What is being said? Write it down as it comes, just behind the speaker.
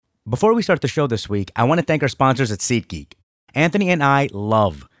Before we start the show this week, I want to thank our sponsors at SeatGeek. Anthony and I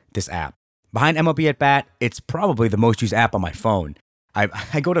love this app. Behind MLB at Bat, it's probably the most used app on my phone. I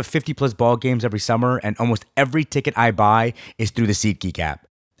go to 50-plus ball games every summer, and almost every ticket I buy is through the SeatGeek app.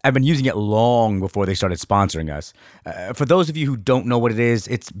 I've been using it long before they started sponsoring us. For those of you who don't know what it is,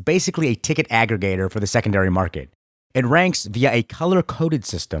 it's basically a ticket aggregator for the secondary market. It ranks via a color-coded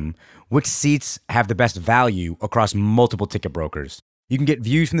system which seats have the best value across multiple ticket brokers. You can get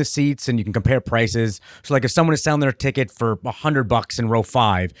views from the seats and you can compare prices. So like if someone is selling their ticket for $100 in row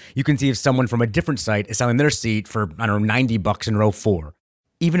 5, you can see if someone from a different site is selling their seat for, $90 in row 4.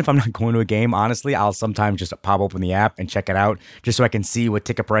 Even if I'm not going to a game, honestly, I'll sometimes just pop open the app and check it out just so I can see what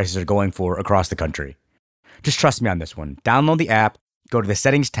ticket prices are going for across the country. Just trust me on this one. Download the app, go to the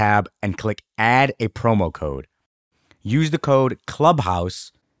settings tab, and click add a promo code. Use the code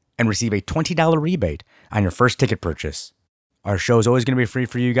CLUBHOUSE and receive a $20 rebate on your first ticket purchase. Our show is always going to be free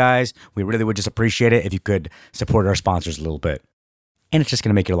for you guys. We really would just appreciate it if you could support our sponsors a little bit. And it's just going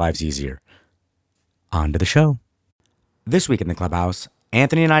to make your lives easier. On to the show. This week in the Clubhouse,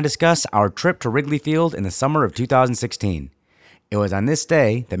 Anthony and I discuss our trip to Wrigley Field in the summer of 2016. It was on this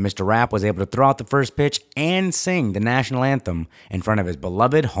day that Mr. Rapp was able to throw out the first pitch and sing the national anthem in front of his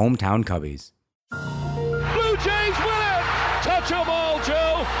beloved hometown Cubbies. Blue Jays win it! Touch 'em all,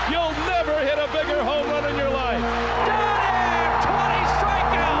 Joe! You'll never hit a bigger home run in your life. Got him! 20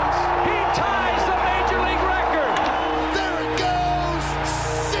 strikeouts! He ties the Major League record! There it goes!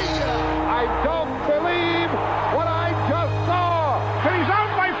 See ya! I don't believe what I just saw! And he's out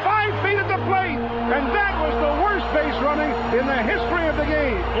by 5 feet at the plate! And that was the worst base running in the history of the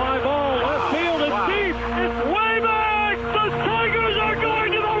game! Fly ball, left field, it's deep! It's way back! The Tigers are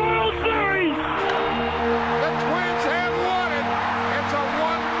going to the World Series! The Twins have won it! It's a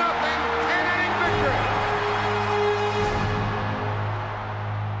 1-0 10-inning victory!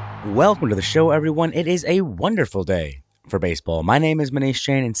 Welcome to the show, everyone. It is a wonderful day for baseball. My name is Manish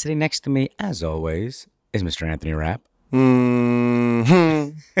Jain, and sitting next to me, as always, is Mr. Anthony Rapp.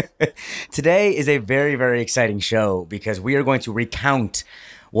 Mm-hmm. Today is a very, very exciting show because we are going to recount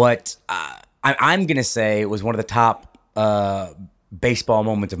what I'm going to say was one of the top baseball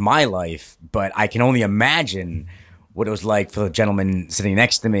moments of my life, but I can only imagine what it was like for the gentleman sitting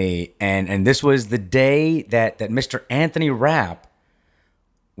next to me. And this was the day that Mr. Anthony Rapp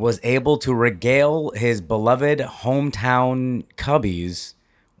was able to regale his beloved hometown Cubbies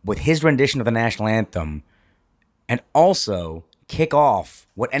with his rendition of the national anthem and also kick off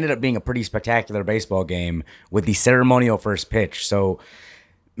what ended up being a pretty spectacular baseball game with the ceremonial first pitch. So,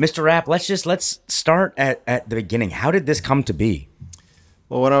 Mr. Rapp, let's start at the beginning. How did this come to be?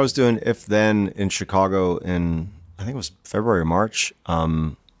 Well, when I was doing If Then in Chicago in, I think it was February or March,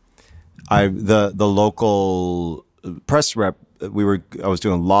 the local press rep, I was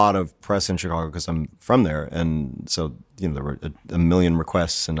doing a lot of press in Chicago because I'm from there, and so there were a million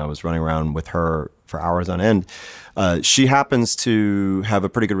requests, and I was running around with her for hours on end. She happens to have a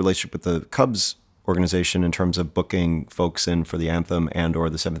pretty good relationship with the Cubs organization in terms of booking folks in for the anthem and or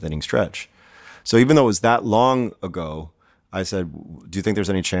the 7th inning stretch. So even though it was that long ago, I said, "Do you think there's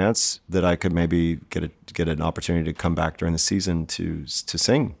any chance that I could maybe get an opportunity to come back during the season to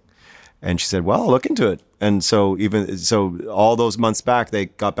sing?" And she said, "Well, I'll look into it." And so all those months back, they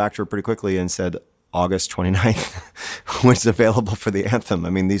got back to her pretty quickly and said August 29th was available for the anthem. I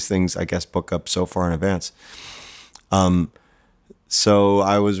mean, these things, I guess, book up so far in advance. So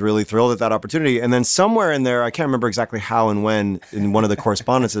I was really thrilled at that opportunity. And then somewhere in there, I can't remember exactly how and when, in one of the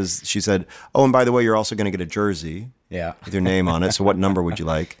correspondences, she said, "Oh, and by the way, you're also going to get a jersey with your name on it. So what number would you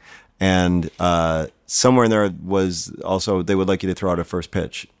like?" And somewhere in there was also, they would like you to throw out a first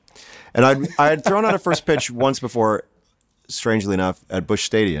pitch. And I had thrown out a first pitch once before, strangely enough, at Busch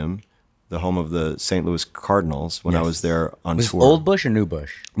Stadium, the home of the St. Louis Cardinals, when I was there on Was tour. it Old Busch or New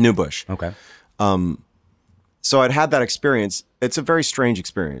Busch? New Busch. Okay. So I'd had that experience. It's a very strange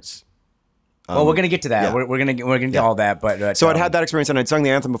experience. Well, we're gonna get to that. yeah. We're gonna get all that. But So I'd had that experience, and I'd sung the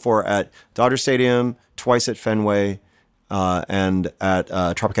anthem before at Dodger Stadium, twice at Fenway, and at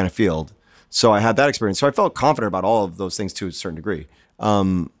Tropicana Field. So I had that experience. So I felt confident about all of those things to a certain degree.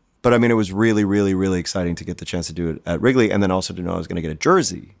 But I mean, it was really, really, really exciting to get the chance to do it at Wrigley, and then also to know I was going to get a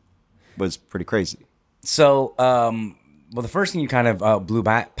jersey was pretty crazy. So, well, the first thing you kind of blew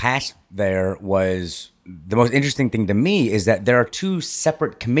past there was the most interesting thing to me is that there are two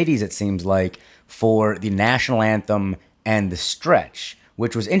separate committees, it seems like, for the national anthem and the stretch,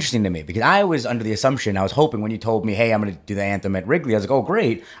 which was interesting to me because I was under the assumption, I was hoping when you told me, hey, I'm going to do the anthem at Wrigley, I was like, oh,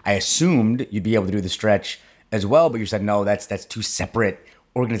 great. I assumed you'd be able to do the stretch as well, but you said, no, that's two separate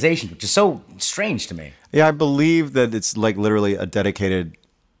organizations, which is so strange to me. Yeah, I believe that it's like literally a dedicated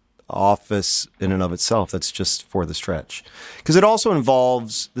office in and of itself that's just for the stretch. Because it also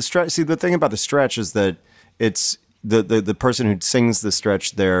involves the stretch. See, the thing about the stretch is that it's the person who sings the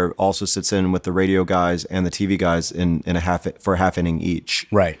stretch there also sits in with the radio guys and the TV guys in a half inning each.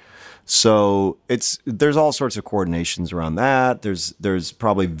 Right. So there's all sorts of coordinations around that. There's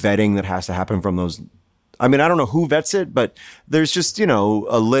probably vetting that has to happen from those. I mean, I don't know who vets it, but there's just,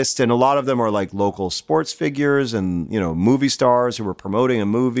 a list, and a lot of them are like local sports figures and, movie stars who were promoting a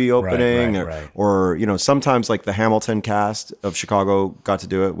movie opening or sometimes like the Hamilton cast of Chicago got to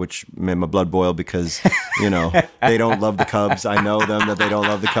do it, which made my blood boil because, they don't love the Cubs. I know them that they don't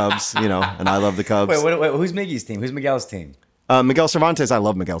love the Cubs, and I love the Cubs. Wait, who's Miggy's team? Who's Miguel's team? Miguel Cervantes. I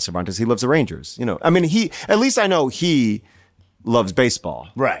love Miguel Cervantes. He loves the Rangers, I mean, at least I know he loves baseball.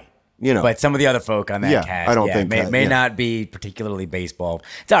 Right. But some of the other folk on that cast, I don't think may not be particularly baseball.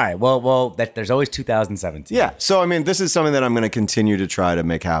 It's all right. Well, there's always 2017. Yeah. So I mean, this is something that I'm going to continue to try to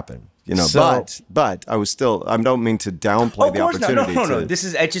make happen. But I don't mean to downplay the opportunity. No. This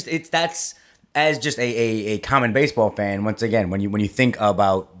is that's as just a common baseball fan. Once again, when you think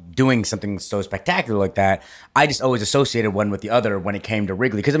about doing something so spectacular like that, I just always associated one with the other when it came to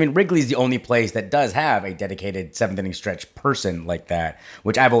Wrigley. Because, I mean, Wrigley's the only place that does have a dedicated seventh inning stretch person like that,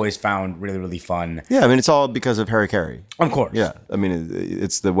 which I've always found really, really fun. Yeah, I mean, it's all because of Harry Carey. Of course. Yeah, I mean,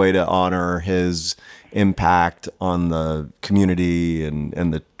 it's the way to honor his impact on the community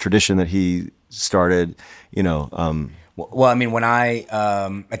and the tradition that he started, Well, I mean, when I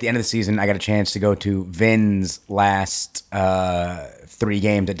at the end of the season, I got a chance to go to Vin's last 3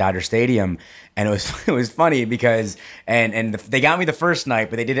 games at Dodger Stadium, and it was funny because they got me the first night,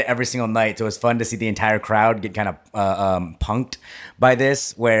 but they did it every single night, so it was fun to see the entire crowd get kind of punked by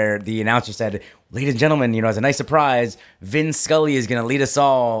this, where the announcer said, "Ladies and gentlemen, as a nice surprise, Vin Scully is going to lead us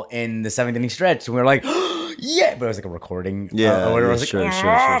all in the 7th inning stretch," and we were like, "Yeah!" But it was like a recording,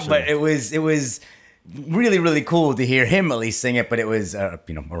 sure. But it was really, really cool to hear him at least sing it, but it was a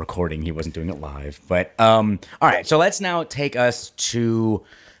recording. He wasn't doing it live. But all right, so let's now take us to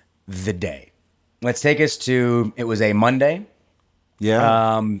the day. Let's take us to, it was a Monday.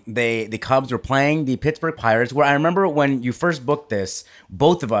 Yeah. The Cubs were playing the Pittsburgh Pirates, where I remember when you first booked this,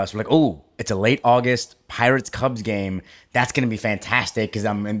 both of us were like, "Oh, it's a late August Pirates-Cubs game. That's going to be fantastic because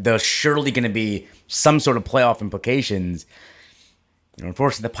there's surely going to be some sort of playoff implications."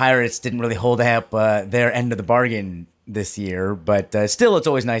 Unfortunately, the Pirates didn't really hold up their end of the bargain this year, but still, it's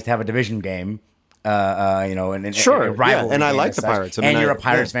always nice to have a division game. And sure, a rivalry and I game like as the such. Pirates, and you're a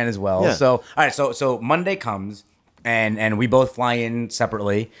Pirates fan as well. Yeah. So, all right, so Monday comes, and we both fly in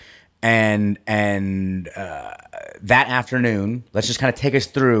separately, and that afternoon, let's just kind of take us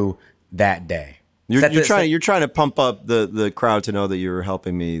through that day. You're trying to pump up the crowd to know that you're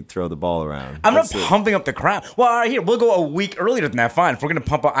helping me throw the ball around. I'm not pumping up the crowd. Well, all right, here, we'll go a week earlier than that. Fine. If we're going to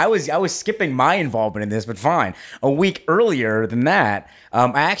pump up, I was skipping my involvement in this, but fine. A week earlier than that,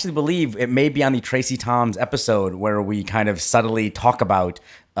 I actually believe it may be on the Tracy Toms episode where we kind of subtly talk about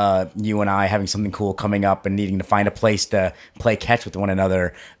you and I having something cool coming up and needing to find a place to play catch with one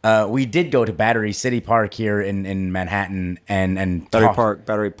another. We did go to Battery City Park here in Manhattan and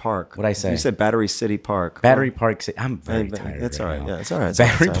Battery Park. What'd I say? You said Battery City Park. Battery Park City. I'm very tired. It's right all right. now. Yeah, it's all right.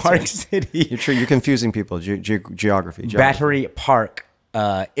 Battery Park City. You're confusing people. Geography. Battery Park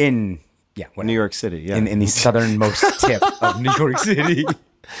in New York City. Yeah, in the southernmost tip of New York City.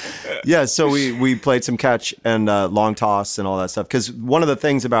 Yeah, so we played some catch and long toss and all that stuff. Because one of the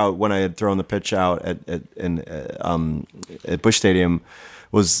things about when I had thrown the pitch out at Busch Stadium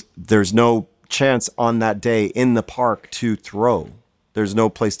was there's no chance on that day in the park to throw. There's no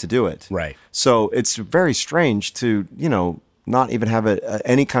place to do it. Right. So it's very strange to not even have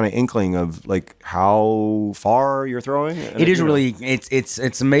any kind of inkling of like how far you're throwing. It is really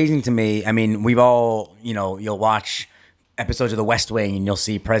it's amazing to me. I mean, we've all you'll watch episodes of The West Wing, and you'll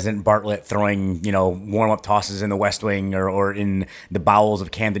see President Bartlett throwing, warm-up tosses in The West Wing or in the bowels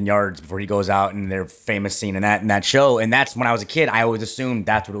of Camden Yards before he goes out, in their famous scene in that show. And that's when I was a kid, I always assumed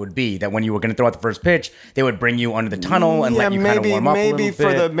that's what it would be, that when you were going to throw out the first pitch, they would bring you under the tunnel and let you kind of warm up a little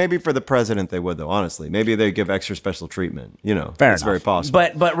bit. Maybe for the president they would, though, honestly. Maybe they give extra special treatment, Fair it's enough. very possible.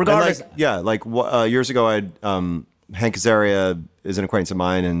 But regardless... years ago, Hank Azaria is an acquaintance of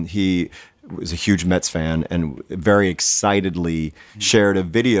mine, and he was a huge Mets fan and very excitedly shared a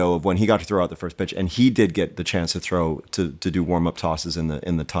video of when he got to throw out the first pitch, and he did get the chance to do warm-up tosses in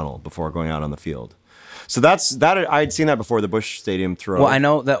the tunnel before going out on the field. So that I'd seen that before, the Busch Stadium throw. Well, I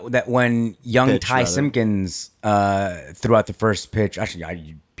know that when young Pitch, Ty rather. Simpkins threw out the first pitch.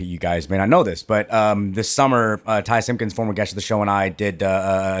 Actually, you guys may not know this, but this summer, Ty Simpkins, former guest of the show, and I did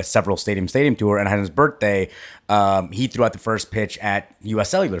several stadium tour, and on his birthday, he threw out the first pitch at U.S.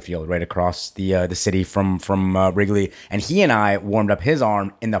 Cellular Field, right across the city from Wrigley, and he and I warmed up his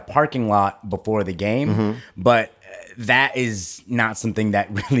arm in the parking lot before the game, but that is not something that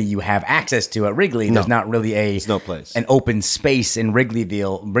really you have access to at Wrigley. No. There's not really There's no place. an open space in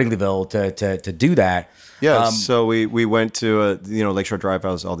Wrigleyville to do that. Yeah, so we went to Lakeshore Drive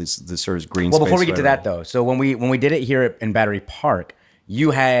House, all this sort of green. Well, space before we get to whatever. that though, so when we did it here in Battery Park,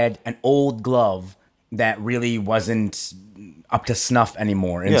 you had an old glove that really wasn't up to snuff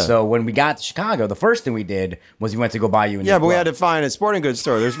anymore. And Yeah. so when we got to Chicago, the first thing we did was we went to go buy you a new Yeah, but we glove. had to find a sporting goods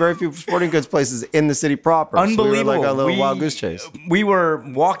store. There's very few sporting goods places in the city proper. Unbelievable. So we were like a little wild goose chase. We were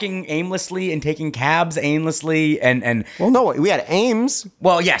walking aimlessly and taking cabs aimlessly and Well, no, we had Ames.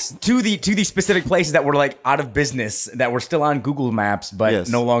 well, yes, to the specific places that were like out of business, that were still on Google Maps, but Yes.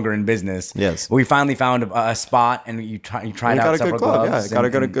 no longer in business. Yes. We finally found a spot, and you tried We out got a several good glove. gloves. Yeah, got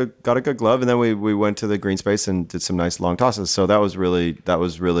and- a good glove, and then we went to the green space and did some nice long tosses. So that was really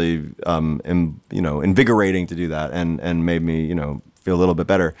invigorating to do that, and made me feel a little bit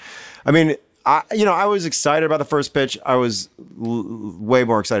better. I mean, I was excited about the first pitch. I was way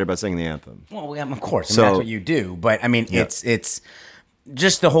more excited about singing the anthem. Well, yeah, of course. I mean, So- that's what you do. But I mean, Yeah. it's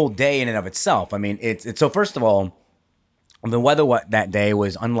just the whole day in and of itself. I mean, it's so. First of all, the weather that day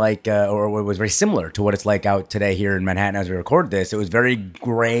was unlike, or was very similar to what it's like out today here in Manhattan as we record this. It was very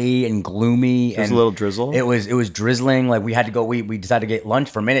gray and gloomy. There was a little drizzle. It was drizzling. Like we had to go. We decided to get lunch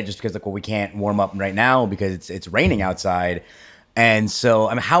for a minute just because we can't warm up right now because it's raining outside. And so,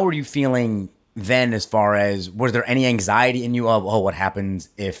 I mean, how were you feeling then? As far as, was there any anxiety in you of what happens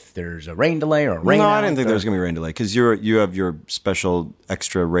if there's a rain delay or a rain? No, I out, didn't think or- there was gonna be rain delay because you have your special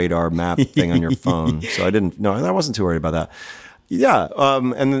extra radar map thing on your phone. So I wasn't too worried about that. Yeah, I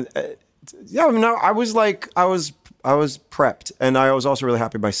mean, I was prepped, and I was also really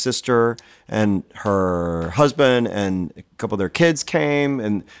happy. My sister and her husband and a couple of their kids came,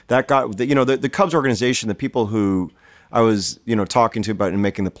 and that got the Cubs organization, the people who I was talking to about and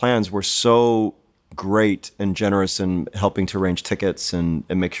making the plans were so great and generous in helping to arrange tickets and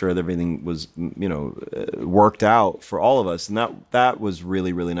make sure that everything was worked out for all of us, and that was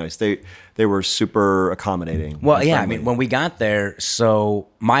really, really nice. They were super accommodating. Well, and yeah, I friendly. mean, when we got there, so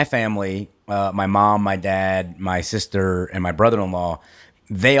my family, my mom, my dad, my sister, and my brother-in-law,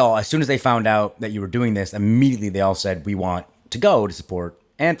 they all, as soon as they found out that you were doing this, immediately they all said, we want to go to support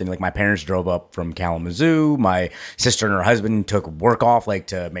Anthony. Like, my parents drove up from Kalamazoo. My sister and her husband took work off, like,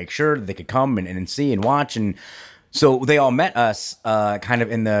 to make sure that they could come and see and watch. And so they all met us kind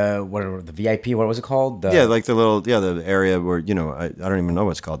of in the VIP, what was it called? The area where I don't even know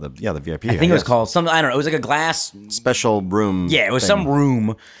what it's called. The VIP. I think it was called something, I don't know. It was like a glass. special room. Yeah, it was thing. some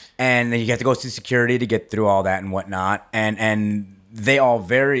room, and then you have to go through security to get through all that and whatnot. And they all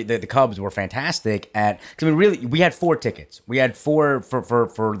the Cubs were fantastic at. Cause I mean, we had 4 tickets. We had 4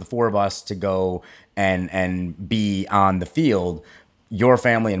 for the 4 of us to go and be on the field. Your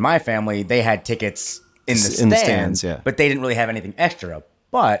family and my family, they had tickets in the stands, yeah. but they didn't really have anything extra.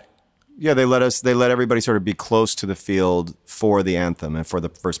 But Yeah, they let everybody sort of be close to the field for the anthem and for the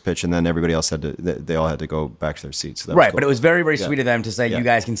first pitch, and then everybody else they all had to go back to their seats. So that was right, cool. but it was very, very sweet of them to say Yeah. you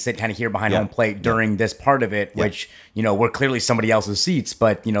guys can sit kind of here behind Yeah. home plate during this part of it, which were clearly somebody else's seats,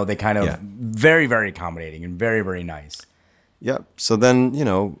 but they kind of very, very accommodating and very, very nice. Yeah. So then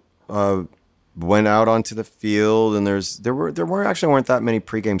went out onto the field, and there weren't that many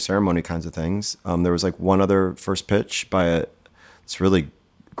pregame ceremony kinds of things. There was like one other first pitch by this really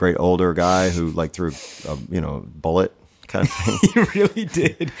great older guy who threw a bullet kind of thing. He really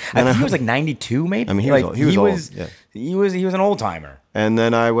did. I think he was like 92, maybe. I mean, he was old, yeah. He was an old timer. And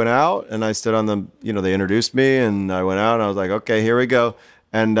then I went out and I stood on the, they introduced me, and I went out and I was like, okay, here we go.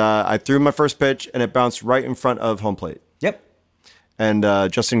 And I threw my first pitch, and it bounced right in front of home plate. Yep. And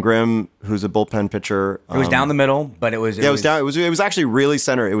Justin Grimm, who's a bullpen pitcher, It was down the middle, but it was down. It was actually really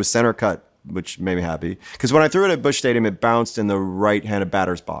center. It was center cut, which made me happy because when I threw it at Busch Stadium, it bounced in the right-handed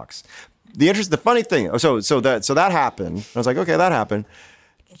batter's box. The funny thing, so that happened. I was like, okay, that happened.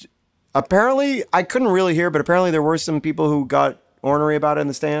 Apparently, I couldn't really hear, but apparently there were some people who got ornery about it in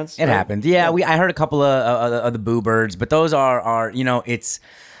the stands. It happened. Yeah, I heard a couple of the boo birds, but those are it's.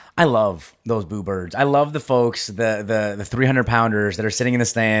 I love those boo birds. I love the folks, the 300-pounders that are sitting in the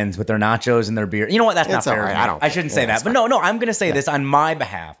stands with their nachos and their beer. You know what? That's not It's all fair. right. I shouldn't say that. But no, I'm going to say this on my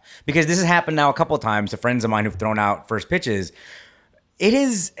behalf because this has happened now a couple of times to friends of mine who've thrown out first pitches. it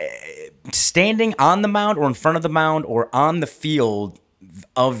is standing on the mound or in front of the mound or on the field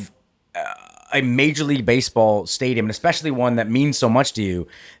of a Major League Baseball stadium, and especially one that means so much to you.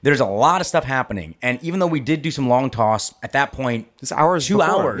 There's a lot of stuff happening. And even though we did do some long toss at that point, it's hours 2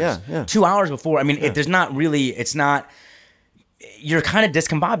 before. hours. Yeah. 2 hours before. I mean, there's not really, it's not, you're kind of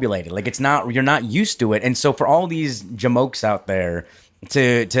discombobulated. Like you're not used to it. And so for all these jamokes out there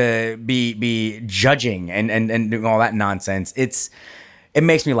to be judging and doing all that nonsense, it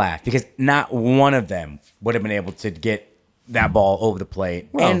makes me laugh because not one of them would have been able to get that ball over the plate.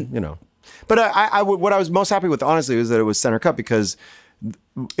 Well, And but what I was most happy with, honestly, was that it was center cut, because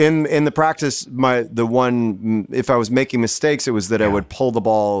in the practice, if I was making mistakes, it was that I would pull the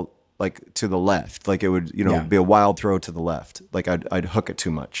ball like to the left, like it would be a wild throw to the left, like I'd hook it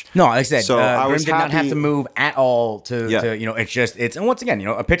too much. No, like I said, so I Grim was did not have to move at all to it's and once again,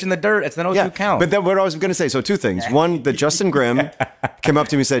 a pitch in the dirt, it's an 0-2 count. But then what I was going to say, so two things. One, that Justin Grimm came up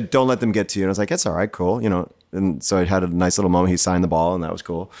to me and said, "Don't let them get to you," and I was like, "That's all right, cool," And so I had a nice little moment. He signed the ball, and that was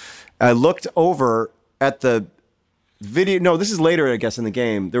cool. I looked over at the video. No, this is later, I guess, in the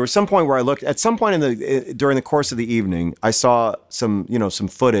game. There was some point where I looked at some point during the course of the evening. I saw some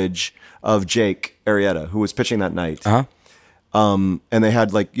footage of Jake Arrieta, who was pitching that night. And they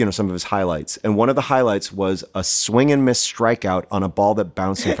had some of his highlights. And one of the highlights was a swing and miss strikeout on a ball that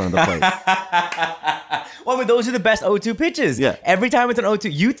bounced in front of the plate. Well, but those are the best 0-2 pitches. Yeah. Every time it's an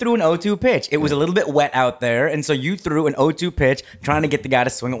 0-2, you threw an 0-2 pitch. It was a little bit wet out there, and so you threw an 0-2 pitch trying to get the guy to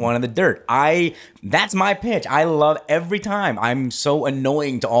swing at one in the dirt. That's my pitch. I love every time. I'm so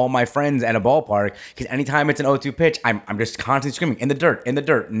annoying to all my friends at a ballpark because anytime it's an 0-2 pitch, I'm just constantly screaming, in the dirt, in the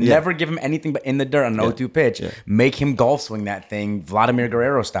dirt. Never give him anything but in the dirt on an 0-2 pitch. Yeah. Make him golf swing that thing, Vladimir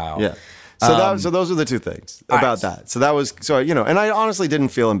Guerrero style. Yeah. So those are the two things about that. So that was and I honestly didn't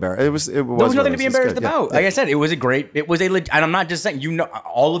feel embarrassed. There was nothing to be embarrassed about. Yeah. Like I said, it was and I'm not just saying,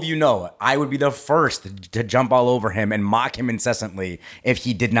 all of you know, I would be the first to jump all over him and mock him incessantly if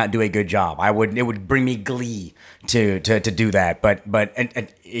he did not do a good job. It would bring me glee to do that. But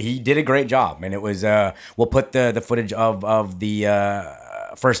he did a great job, and it was. We'll put the footage of the.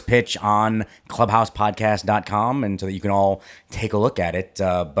 First pitch on clubhousepodcast.com, and so that you can all take a look at it.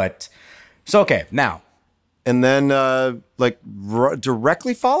 So okay, now. And then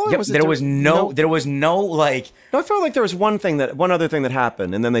directly follow it? Yep, there was no No, I felt like there was one other thing that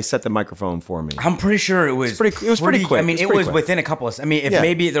happened, and then they set the microphone for me. I'm pretty sure it was pretty quick. I mean, it was within a couple of. I mean, if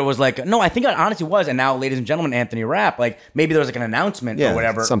maybe there was I think it honestly was. And now, ladies and gentlemen, Anthony Rapp. Maybe there was an announcement or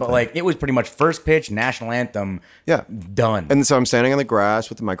whatever. Something. But it was pretty much first pitch, national anthem. Yeah, done. And so I'm standing on the grass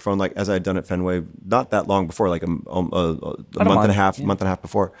with the microphone, as I had done at Fenway, not that long before, a month and a half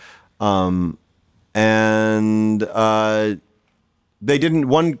before. And they didn't.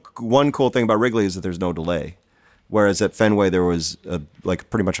 One cool thing about Wrigley is that there's no delay, whereas at Fenway there was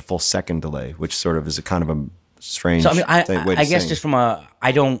pretty much a full second delay, which sort of is a kind of a strange. So I guess just from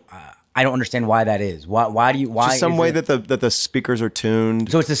I don't understand why that is. Why do you? Why? Just some way that the speakers are tuned.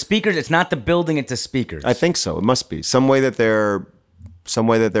 So it's the speakers. It's not the building. It's the speakers. I think so. It must be some way that they're.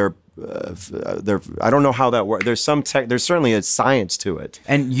 I don't know how that works. There's there's certainly a science to it.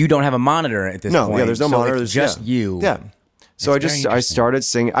 And you don't have a monitor at this point. No, there's no monitor. It's just you. Yeah. So I started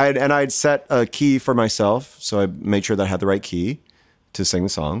singing. I'd set a key for myself, so I made sure that I had the right key to sing the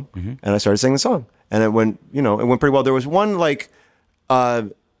song, and I started singing the song, and it went pretty well. There was one I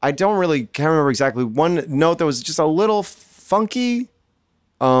can't remember exactly, one note that was just a little funky.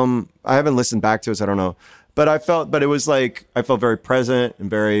 I haven't listened back to it, so I don't know. But I felt very present and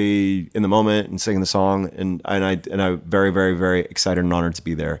very in the moment and singing the song, and I very, very, very excited and honored to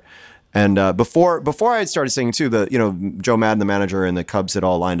be there. And before I had started singing too, Joe Madden, the manager, and the Cubs had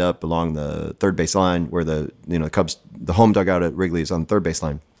all lined up along the third base line, where the Cubs, the home dugout at Wrigley is on the third base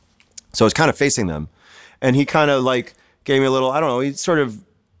line. So I was kind of facing them, and he kind of gave me a little, I don't know, he sort of,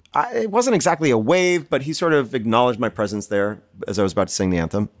 it wasn't exactly a wave, but he sort of acknowledged my presence there as I was about to sing the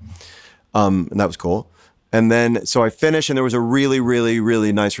anthem, and that was cool. And then, so I finished, and there was a really, really,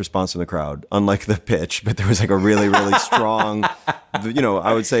 really nice response from the crowd. Unlike the pitch, but there was a really, really strong,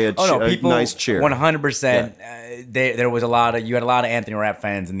 I would say a nice cheer. 100%. Yeah. There was you had a lot of Anthony Rapp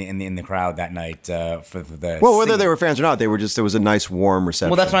fans in the crowd that night for the. Well, whether they were fans or not, there was a nice warm reception.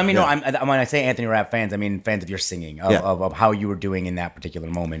 Well, that's what I mean. Yeah. No, when I say Anthony Rapp fans, I mean fans of your singing, of how you were doing in that particular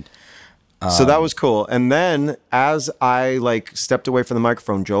moment. So that was cool. And then as I stepped away from the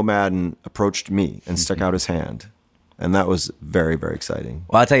microphone, Joe Madden approached me and stuck out his hand. And that was very, very exciting.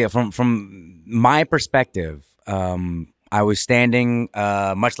 Well, I'll tell you, from my perspective, I was standing,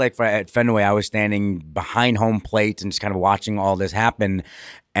 much like at Fenway, I was standing behind home plate and just kind of watching all this happen.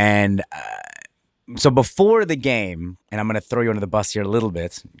 And So before the game, and I'm going to throw you under the bus here a little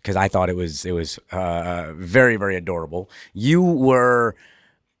bit because I thought it was very, very adorable. You were.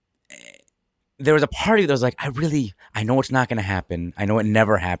 There was a part of you that was like, I know it's not going to happen. I know it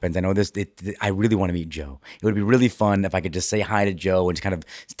never happens. I know this. I really want to meet Joe. It would be really fun if I could just say hi to Joe and just kind of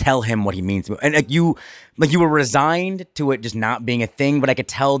tell him what he means to me. And you were resigned to it just not being a thing, but I could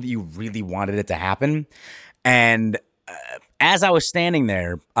tell that you really wanted it to happen. And as I was standing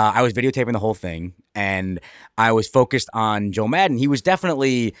there, I was videotaping the whole thing, and I was focused on Joe Madden. He was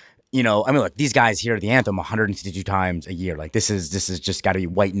definitely. Look, these guys hear the anthem 162 times a year. Like, this is just got to be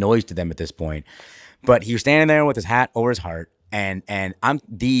white noise to them at this point. But he was standing there with his hat over his heart, and I'm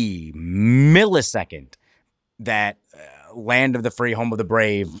the millisecond that land of the free, home of the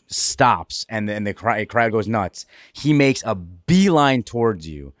brave stops, and the crowd goes nuts. He makes a beeline towards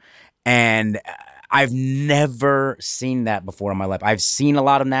you, and I've never seen that before in my life. I've seen a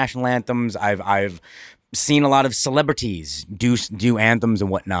lot of national anthems. I've seen a lot of celebrities do anthems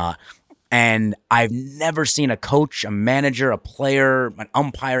and whatnot, and I've never seen a coach, a manager, a player, an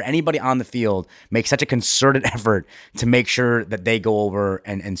umpire, anybody on the field make such a concerted effort to make sure that they go over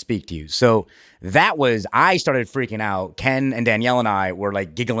and speak to you. So I started freaking out. Ken and Danielle and I were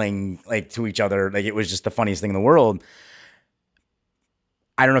like giggling like to each other. Like, it was just the funniest thing in the world.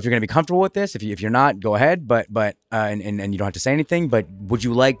 I don't know if you're going to be comfortable with this. If you're not, go ahead. But and you don't have to say anything. But would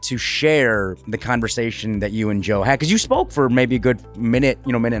you like to share the conversation that you and Joe had? Because you spoke for maybe a good minute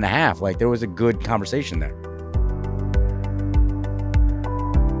and a half. Like, there was a good conversation there.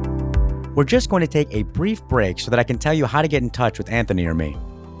 We're just going to take a brief break so that I can tell you how to get in touch with Anthony or me.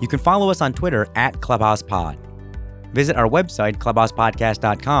 You can follow us on Twitter @ClubhousePod. Visit our website,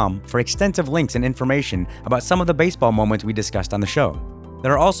 clubhousepodcast.com, for extensive links and information about some of the baseball moments we discussed on the show.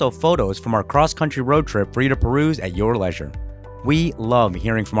 There are also photos from our cross-country road trip for you to peruse at your leisure. We love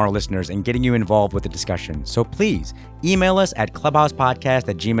hearing from our listeners and getting you involved with the discussion, so please email us at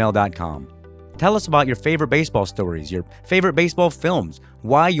clubhousepodcast@gmail.com. Tell us about your favorite baseball stories, your favorite baseball films,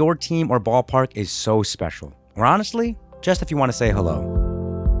 why your team or ballpark is so special, or honestly, just if you want to say hello.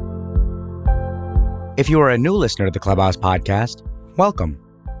 If you are a new listener to the Clubhouse Podcast, welcome.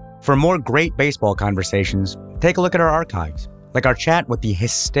 For more great baseball conversations, take a look at our archives, like our chat with the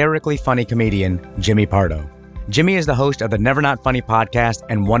hysterically funny comedian Jimmy Pardo. Jimmy is the host of the Never Not Funny podcast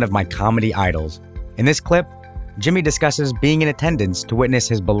and one of my comedy idols. In this clip, Jimmy discusses being in attendance to witness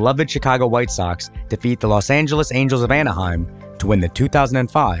his beloved Chicago White Sox defeat the Los Angeles Angels of Anaheim to win the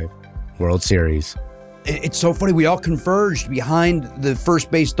 2005 World Series. It's so funny. We all converged behind the first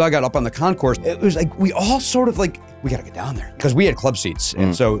base dugout up on the concourse. It was like we all sort of like, we got to get down there. Because we had club seats,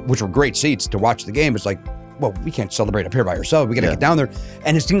 and so, which were great seats to watch the game. It's like, well, we can't celebrate up here by ourselves. We got to get down there.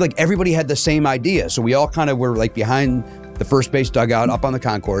 And it seemed like everybody had the same idea. So we all kind of were like behind the first base dugout up on the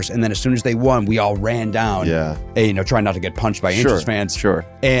concourse. And then as soon as they won, we all ran down. Trying not to get punched by Angels fans. Sure.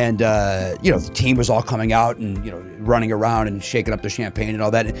 And, the team was all coming out and, running around and shaking up the champagne and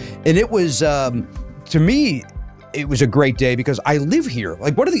all that. And it was, to me, it was a great day because I live here.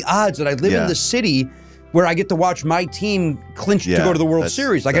 Like, what are the odds that I live in the city where I get to watch my team clinch to go to the World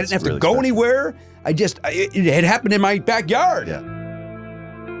Series? Like, I didn't have to go anywhere. It had happened in my backyard. Yeah.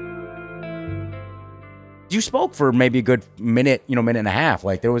 You spoke for maybe a good minute and a half.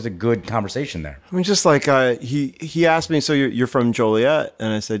 Like, there was a good conversation there. I mean, just like he asked me, so you're from Joliet?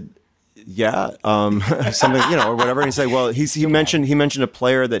 And I said, yeah, something, or whatever. And he said, well, he mentioned a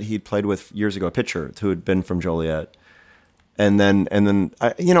player that he'd played with years ago, a pitcher who had been from Joliet. And then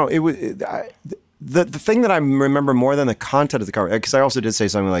The thing that I remember more than the content of the conversation, because I also did say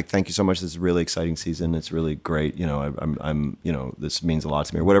something like, "Thank you so much. This is a really exciting season. It's really great. I'm this means a lot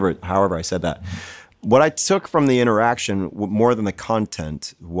to me," or whatever. However, I said that. What I took from the interaction more than the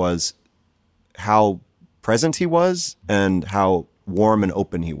content was how present he was and how warm and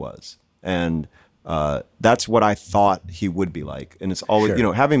open he was, and that's what I thought he would be like. And it's always,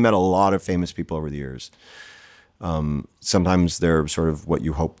 having met a lot of famous people over the years. Sometimes they're sort of what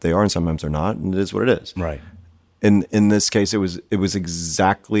you hope they are, and sometimes they're not, and it is what it is. Right. In this case, it was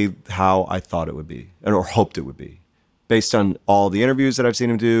exactly how I thought it would be, or hoped it would be, based on all the interviews that I've seen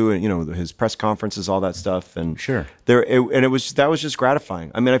him do, and his press conferences, all that stuff, and that was just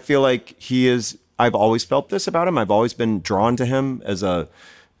gratifying. I mean, I feel like he is. I've always felt this about him. I've always been drawn to him as a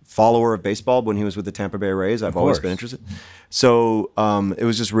follower of baseball. When he was with the Tampa Bay Rays, I've always been interested. So it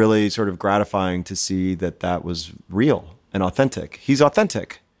was just really sort of gratifying to see that was real and authentic. He's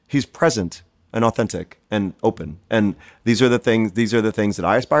authentic. He's present and authentic and open. And these are the things that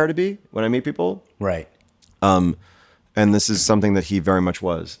I aspire to be when I meet people. Right. And this is something that he very much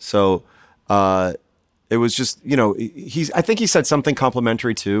was. So it was just, I think he said something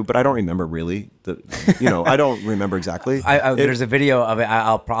complimentary too, but I don't remember really. I don't remember exactly. There's a video of it.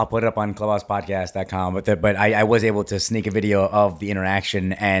 I'll put it up on clubhousepodcast.com. But I was able to sneak a video of the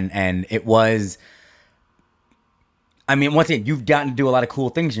interaction, and it was. I mean, once again, you've gotten to do a lot of cool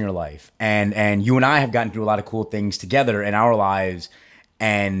things in your life, and you and I have gotten to do a lot of cool things together in our lives,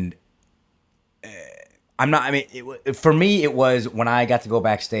 and. For me, it was when I got to go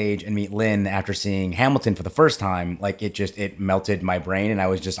backstage and meet Lynn after seeing Hamilton for the first time. Like it melted my brain, and I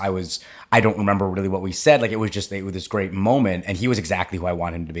don't remember really what we said. Like it was this great moment, and he was exactly who I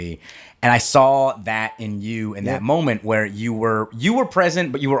wanted him to be. And I saw that in you in that moment where you were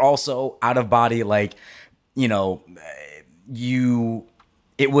present, but you were also out of body. Like,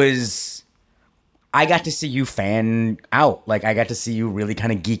 I got to see you fan out. Like I got to see you really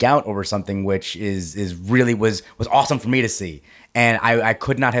kind of geek out over something, which is really was awesome for me to see. And I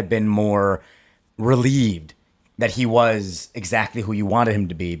could not have been more relieved that he was exactly who you wanted him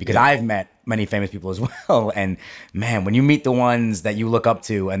to be, because I've met many famous people as well. And man, when you meet the ones that you look up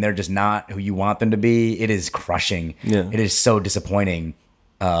to and they're just not who you want them to be, it is crushing. Yeah. It is so disappointing.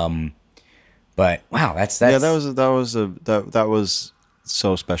 But wow, that's that was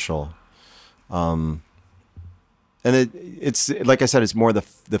so special. And it's like I said, it's more the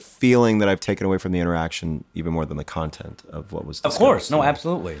feeling that I've taken away from the interaction, even more than the content of what was discussed. Of course, no,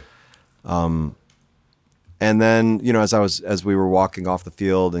 absolutely. And then, as we were walking off the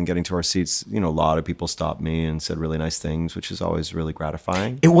field and getting to our seats, a lot of people stopped me and said really nice things, which is always really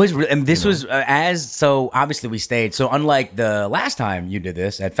gratifying. It was, and this was so obviously we stayed. So unlike the last time you did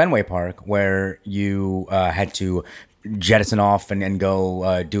this at Fenway Park, where you had to jettison off and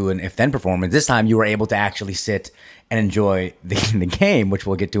go do an if-then performance, this time you were able to actually sit and enjoy the game, which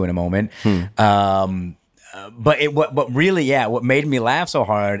we'll get to in a moment. But what made me laugh so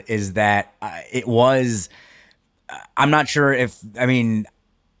hard is that it was. I'm not sure I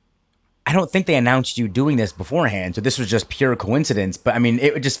don't think they announced you doing this beforehand, so this was just pure coincidence. But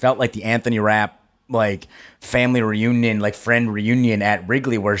it just felt like the Anthony Rapp family reunion, friend reunion at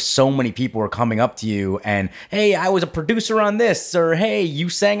Wrigley, where so many people were coming up to you and, hey, I was a producer on this, or hey, you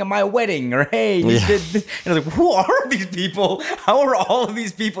sang at my wedding, or hey, you did this. And I was like, who are these people? How are all of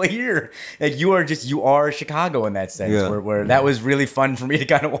these people here? Like you are Chicago in that sense, where that was really fun for me to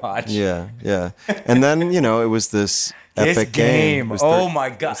kind of watch. Yeah. And then, it was this epic game. Oh my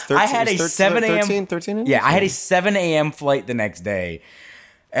God. I had a 7 a.m. 13 innings? Yeah, I had a 7 a.m. flight the next day.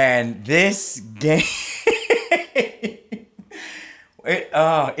 And this game,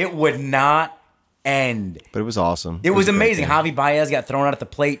 it would not end. But it was awesome. It was amazing. Javi Baez got thrown out at the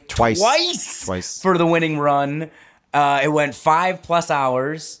plate twice for the winning run. It went 5+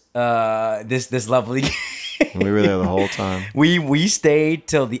 hours. This lovely game. We were there the whole time. We stayed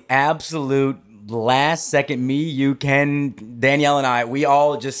till the absolute last second. Me, you, Ken, Danielle, and I. We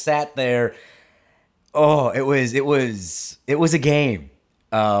all just sat there. Oh, it was a game.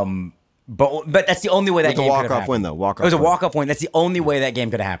 But that's the only way that game could have happened. Walk-off win, though. It was a walk-off win. That's the only way that game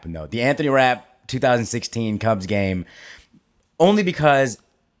could have happened, though. The Anthony Rapp 2016 Cubs game, only because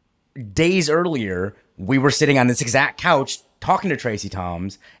days earlier we were sitting on this exact couch talking to Tracy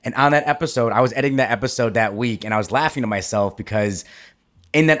Toms, and on that episode, I was editing that episode that week, and I was laughing to myself because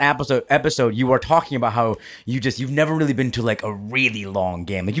in that episode, you were talking about how you've never really been to a really long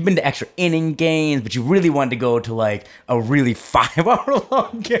game. Like you've been to extra inning games, but you really wanted to go to a really 5-hour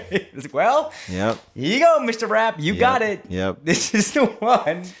long game. It's like, well, here you go, Mr. Rapp. You got it. Yep. This is the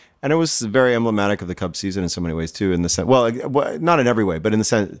one. And it was very emblematic of the Cubs season in so many ways too. In the sense, well, not in every way, but in the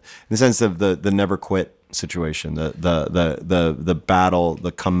sense of the never quit situation, the battle,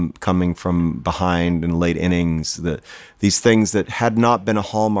 coming from behind in late innings, these things that had not been a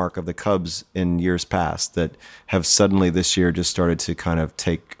hallmark of the Cubs in years past that have suddenly this year just started to kind of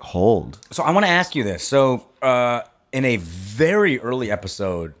take hold. So I want to ask you this. So in a very early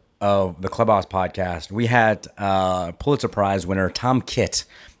episode of the Clubhouse podcast, we had Pulitzer Prize winner Tom Kitt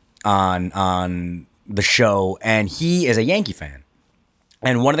on the show, and he is a Yankee fan.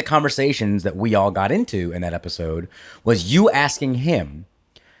 And one of the conversations that we all got into in that episode was you asking him,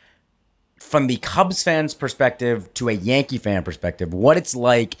 from the Cubs fan's perspective to a Yankee fan perspective, what it's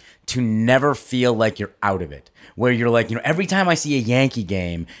like to never feel like you're out of it. Where you're like, every time I see a Yankee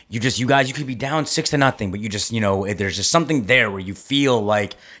game, you could be down 6-0, but you just, there's just something there where you feel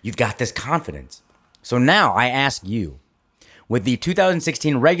like you've got this confidence. So now I ask you, with the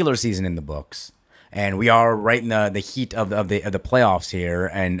 2016 regular season in the books, and we are right in the heat of the playoffs here,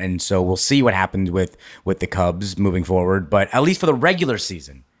 and so we'll see what happens with the Cubs moving forward. But at least for the regular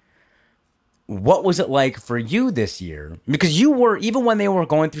season, what was it like for you this year? Because you were, even when they were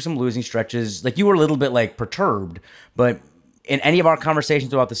going through some losing stretches, like you were a little bit like perturbed, but in any of our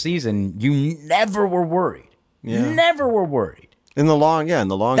conversations throughout the season, you never were worried. Yeah. Never were worried. In the long That's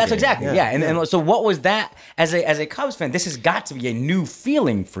game. exactly, yeah. And so what was that, as a Cubs fan, this has got to be a new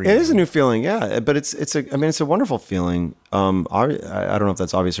feeling for you. It is a new feeling, yeah. But it's a wonderful feeling. I don't know if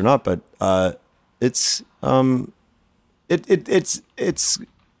that's obvious or not, but it's a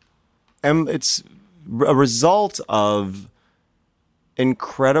result of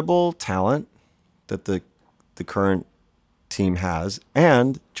incredible talent that the current team has,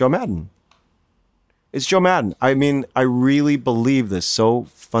 and Joe Madden. It's Joe Madden. I mean, I really believe this so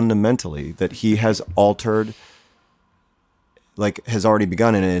fundamentally that he has altered, like has already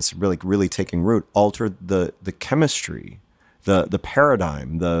begun, and it's really taking root, altered the chemistry, the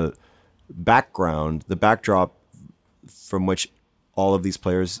paradigm, the background, the backdrop from which all of these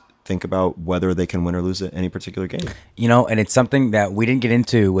players think about whether they can win or lose at any particular game. You know, and it's something that we didn't get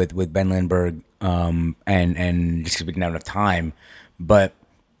into with Ben Lindbergh, and just because we didn't have enough time, but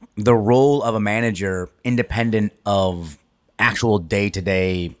the role of a manager, independent of actual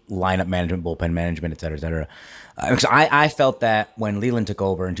day-to-day lineup management, bullpen management, et cetera, et cetera. Because I felt that when Leland took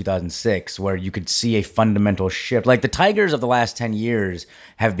over in 2006, where you could see a fundamental shift. Like the Tigers of the last 10 years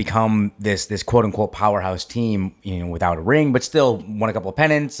have become this quote-unquote powerhouse team, you know, without a ring, but still won a couple of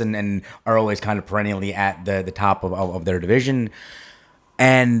pennants and are always kind of perennially at the top of their division.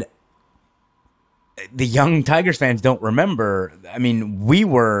 And the young Tigers fans don't remember. I mean, we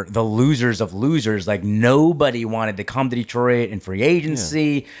were the losers of losers. Like nobody wanted to come to Detroit in free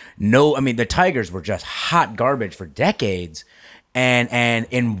agency. Yeah. The Tigers were just hot garbage for decades. And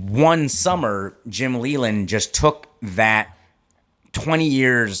in one summer, Jim Leland just took that 20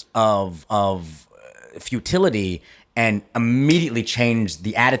 years of futility and immediately changed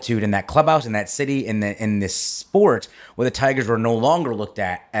the attitude in that clubhouse, in that city, in this sport, where the Tigers were no longer looked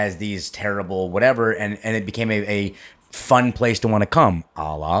at as these terrible whatever, and it became a fun place to want to come.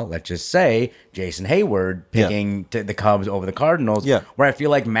 A la, let's just say, Jason Hayward picking the Cubs over the Cardinals, where I feel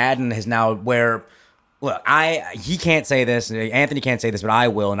like Madden has now, where, look, he can't say this, Anthony can't say this, but I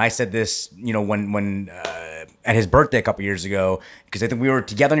will, and I said this, you know, when at his birthday a couple years ago, because I think we were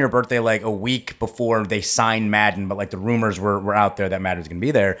together on your birthday like a week before they signed Madden, but like the rumors were out there that Madden was going to be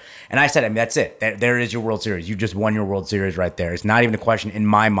there. And I said, I mean, that's it. There is your World Series. You just won your World Series right there. It's not even a question in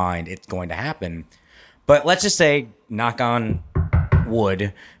my mind. It's going to happen. But let's just say, knock on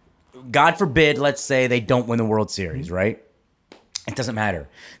wood, God forbid, let's say they don't win the World Series, right? It doesn't matter,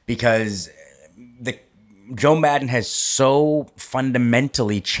 because Joe Madden has so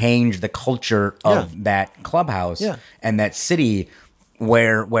fundamentally changed the culture of that clubhouse and that city,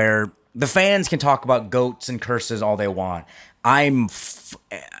 where the fans can talk about goats and curses all they want. I'm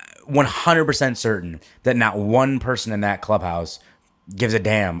 100% certain that not one person in that clubhouse gives a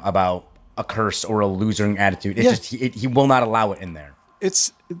damn about a curse or a losing attitude. It's just he will not allow it in there.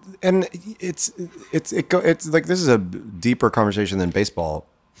 It's like, this is a deeper conversation than baseball.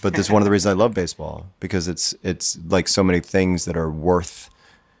 But this is one of the reasons I love baseball, because it's like so many things that are worth,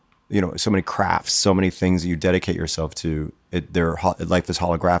 you know, so many crafts, so many things that you dedicate yourself to. Life is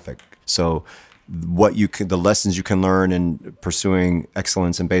holographic. So the lessons you can learn in pursuing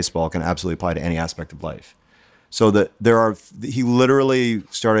excellence in baseball can absolutely apply to any aspect of life. So he literally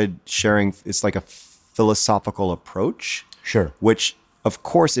started sharing, it's like a philosophical approach. Sure. Which, of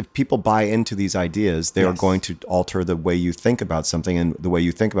course, if people buy into these ideas, they are going to alter the way you think about something, and the way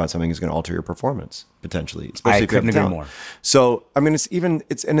you think about something is going to alter your performance potentially. Especially I couldn't agree more. So, I mean,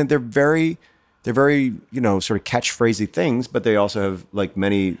 and they're very, you know, sort of catchphrasy things, but they also have like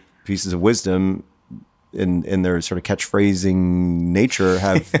many pieces of wisdom in their sort of catchphrasing nature,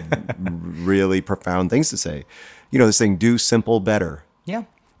 have really profound things to say. You know, this thing, do simple better. Yeah.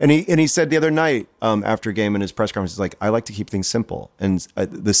 And he said the other night, after a game in his press conference, he's like, I like to keep things simple. And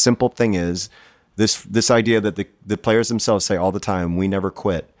the simple thing is this idea that the players themselves say all the time, we never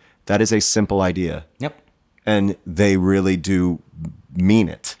quit. That is a simple idea. Yep. And they really do mean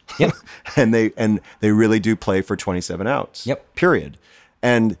it. Yep. and they really do play for 27 outs. Yep. Period.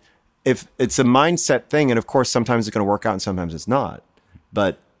 And if it's a mindset thing, and of course sometimes it's going to work out and sometimes it's not,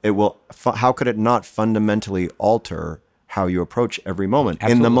 but it will. How could it not fundamentally alter how you approach every moment?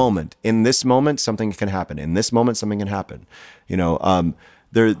 Absolutely. In the moment, in this moment, something can happen. In this moment, something can happen. You know,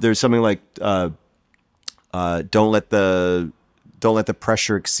 there's something like, don't let the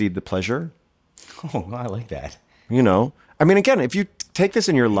pressure exceed the pleasure. Oh, I like that. You know, I mean, again, if you take this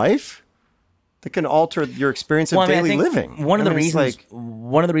in your life, that can alter your experience of daily living. One of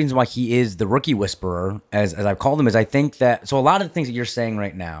the reasons why he is the rookie whisperer, as I've called him, is I think that, so a lot of the things that you're saying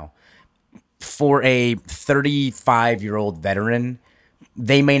right now, for a 35-year-old veteran,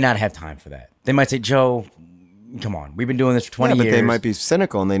 they may not have time for that. They might say, Joe, come on, we've been doing this for 20 years. But they might be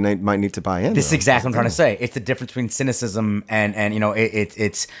cynical and they might need to buy in. This is exactly what I'm trying to say. It's the difference between cynicism and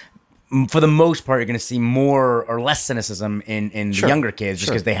it's for the most part, you're going to see more or less cynicism in the younger kids just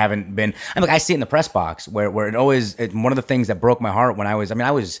because they haven't been. I see it in the press box where one of the things that broke my heart when I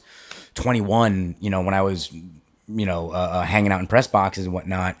was 21, when I was hanging out in press boxes and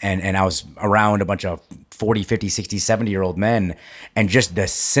whatnot, and I was around a bunch of 40, 50, 60, 70-year-old men, and just the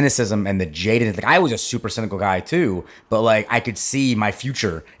cynicism and the jaded. Like, I was a super cynical guy too, but like I could see my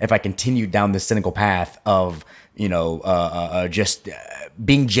future if I continued down this cynical path of just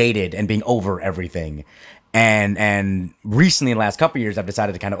being jaded and being over everything. And recently, in the last couple of years, I've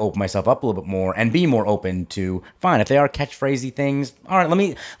decided to kind of open myself up a little bit more and be more open to, fine, if they are catchphrasey things, all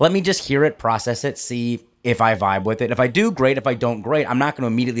right, let me just hear it, process it, see if I vibe with it. If I do, great. If I don't, great. I'm not going to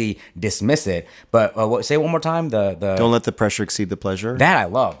immediately dismiss it. But say it one more time. Don't let the pressure exceed the pleasure. That I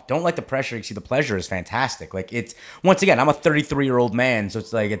love. Don't let the pressure exceed the pleasure is fantastic. Like, it's, once again, I'm a 33-year-old man, so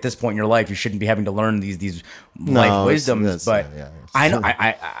it's like at this point in your life, you shouldn't be having to learn these life wisdoms. But I know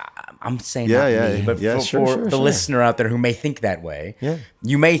I'm saying me, but for the listener out there who may think that way,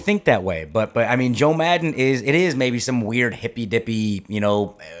 you may think that way. But I mean, Joe Madden is maybe some weird hippy dippy,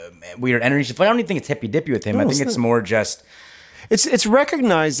 weird energy. But I don't even think it's hippy dippy with him. I think it's more just it's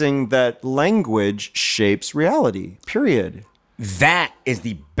recognizing that language shapes reality. Period. That is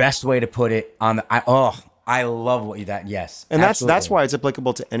the best way to put it. I love what you that. Yes, and that's why it's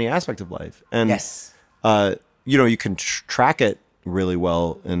applicable to any aspect of life. And yes, you can track it really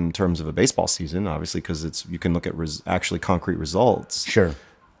well in terms of a baseball season, obviously, because you can look at actually concrete results. Sure.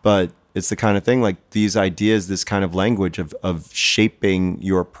 But it's the kind of thing, like these ideas, this kind of language of shaping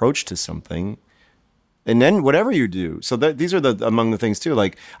your approach to something, and then whatever you do. So these are among the things too.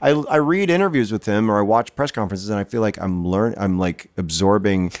 Like I read interviews with him or I watch press conferences, and I feel like I'm like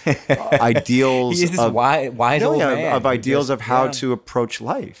absorbing ideals. He's this wise old man of ideals of how to approach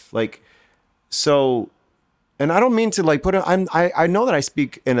life. Like, so. And I don't mean to like I know that I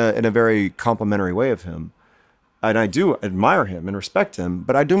speak in a very complimentary way of him, and I do admire him and respect him.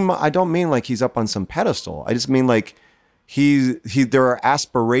 But I don't mean like he's up on some pedestal. I just mean like there are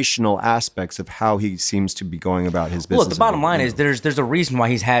aspirational aspects of how he seems to be going about his business. Look, the bottom line is there's a reason why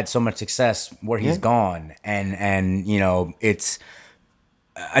he's had so much success where he's gone, and it's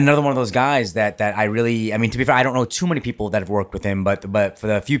another one of those guys that I really, I mean, to be fair, I don't know too many people that have worked with him, but for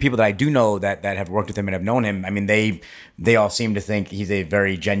the few people that I do know that have worked with him and have known him, I mean, they all seem to think he's a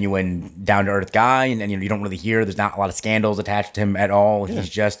very genuine, down-to-earth guy, and you don't really hear, there's not a lot of scandals attached to him at all. Yeah. He's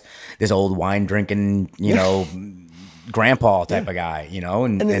just this old wine-drinking, grandpa type of guy,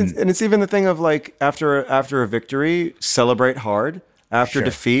 and it's even the thing of like, after a victory, celebrate hard. After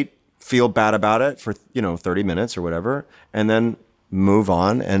defeat, feel bad about it for, 30 minutes or whatever, and then move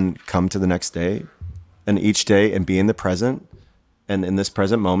on and come to the next day and each day and be in the present and in this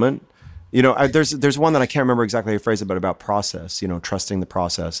present moment. There's one that I can't remember exactly how he phrased it, but about process, trusting the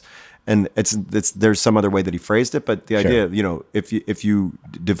process. And there's some other way that he phrased it, but the idea, if you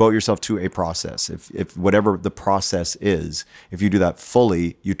devote yourself to a process, if whatever the process is, if you do that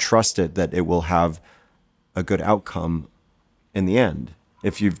fully, you trust it that it will have a good outcome in the end.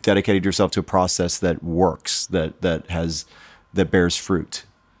 If you've dedicated yourself to a process that works, that bears fruit,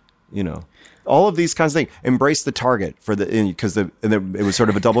 all of these kinds of things. Embrace the target because it was sort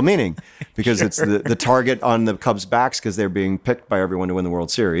of a double meaning, because it's the target on the Cubs' backs because they're being picked by everyone to win the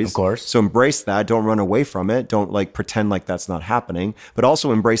World Series. Of course. So embrace that. Don't run away from it. Don't like pretend like that's not happening. But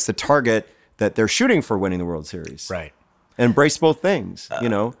also embrace the target that they're shooting for winning the World Series. Right. Embrace both things.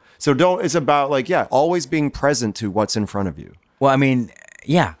 So don't. It's about always being present to what's in front of you. Well, I mean,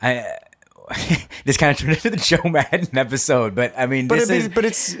 this kind of turned into the Joe Madden episode, but I mean,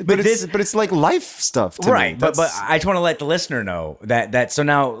 it's like life stuff, to right? me. But I just want to let the listener know that. So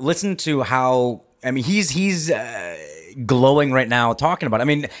now listen to how he's glowing right now talking about it. I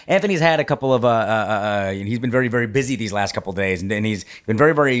mean, Anthony's had a couple of he's been very, very busy these last couple of days, and he's been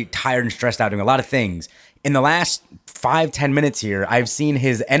very, very tired and stressed out doing a lot of things. In the last 5-10 minutes here, I've seen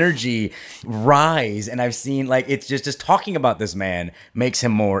his energy rise, and I've seen it's just talking about this man makes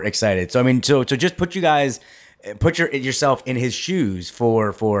him more excited. So I mean, so just put yourself in his shoes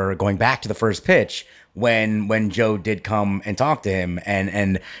for going back to the first pitch when Joe did come and talk to him,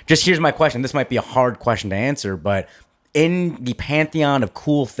 and just here's my question. This might be a hard question to answer, but in the pantheon of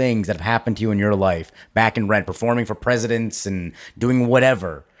cool things that have happened to you in your life, back in Rent, performing for presidents and doing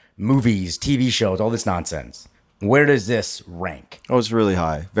whatever, movies, TV shows, all this nonsense, where does this rank? Oh, it's really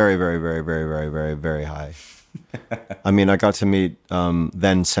high. Very, very, very, very, very, very, very high. I mean, I got to meet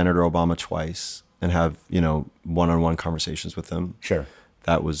then Senator Obama twice and have, one-on-one conversations with him. Sure.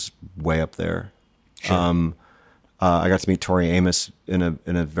 That was way up there. Sure. I got to meet Tori Amos in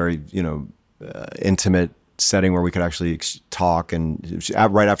a very, intimate setting where we could actually talk. And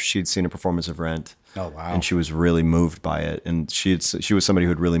right after she'd seen a performance of Rent. Oh, wow. And she was really moved by it. And she was somebody who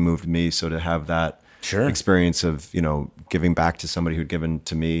had really moved me. So to have that experience of, giving back to somebody who'd given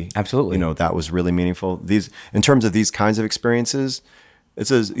to me. Absolutely. That was really meaningful. In terms of these kinds of experiences, I've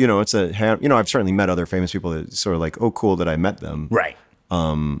certainly met other famous people that sort of like, oh, cool that I met them. Right. That's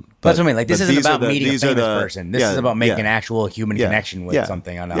what I mean. Like, this isn't about meeting a famous person. This is about making an actual human connection with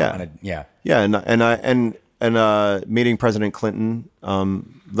something. And meeting President Clinton,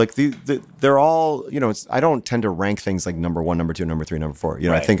 they're all, I don't tend to rank things like number 1, number 2, number 3, number 4.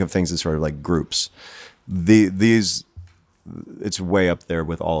 I think of things as sort of like groups. It's way up there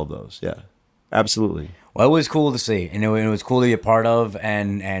with all of those. Yeah, absolutely. Well, it was cool to see, and it was cool to be a part of,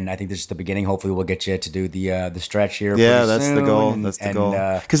 and I think this is the beginning. Hopefully, we'll get you to do the stretch here. Yeah, that's the goal. That's the goal.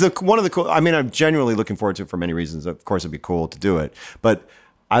 Because one of the cool. I mean, I'm genuinely looking forward to it for many reasons. Of course, it'd be cool to do it, but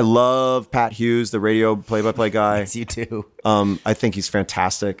I love Pat Hughes, the radio play-by-play guy. Yes, you too. I think he's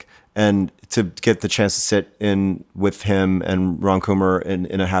fantastic, and to get the chance to sit in with him and Ron Coomer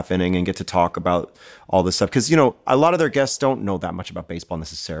in a half inning and get to talk about all this stuff. Because, a lot of their guests don't know that much about baseball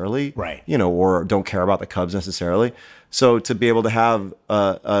necessarily. Right. Or don't care about the Cubs necessarily. So to be able to have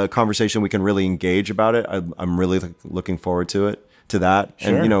a conversation we can really engage about it, I'm really looking forward to that.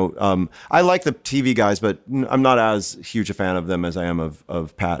 Sure. And, I like the TV guys, but I'm not as huge a fan of them as I am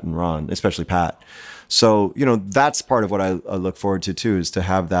of Pat and Ron, especially Pat. So, that's part of what I look forward to too, is to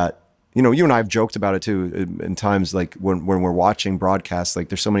have that. You and I have joked about it too in times like when we're watching broadcasts, like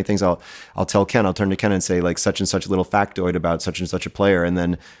there's so many things I'll tell Ken, I'll turn to Ken and say like such and such little factoid about such and such a player. And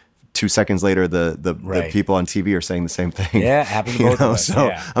then 2 seconds later, the people on TV are saying the same thing. Yeah, happens to both of us. So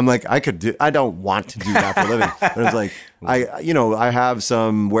yeah. I'm like, I don't want to do that for a living. But it's like, I have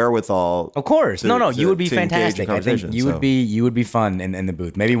some wherewithal. Of course. You would be fantastic. I think you would be fun in the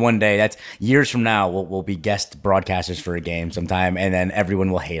booth. Maybe one day, that's years from now, we'll be guest broadcasters for a game sometime, and then everyone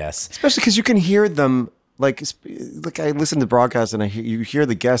will hate us. Especially because you can hear them. Like I listen to broadcasts and you hear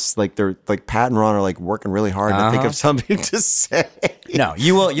the guests like they're like Pat and Ron are like working really hard to think of something to say. No,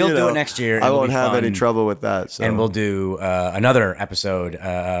 you'll do it next year. I won't have any trouble with that. So. And we'll do another episode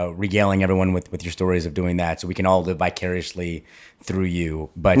regaling everyone with your stories of doing that, so we can all live vicariously through you.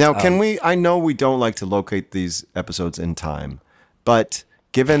 But now, can we? I know we don't like to locate these episodes in time, but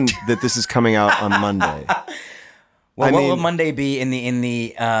given that this is coming out on Monday. Well, what will Monday be in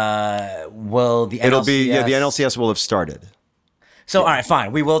the NLCS? It'll be, the NLCS will have started. So, all right,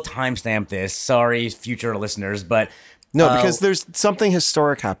 fine. We will timestamp this. Sorry, future listeners, but... No, because there's something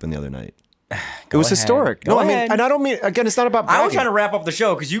historic happened the other night. It was historic. Go ahead. And I don't mean, again, it's not about bragging. I was trying to wrap up the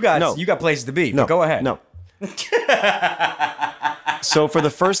show because you got places to be. No, go ahead. No. So for the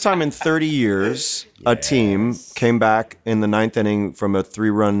first time in 30 years, a team came back in the 9th inning from a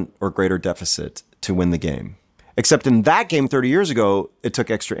 3-run or greater deficit to win the game. Except in that game 30 years ago, it took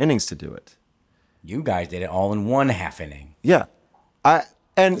extra innings to do it. You guys did it all in 1 half inning. Yeah.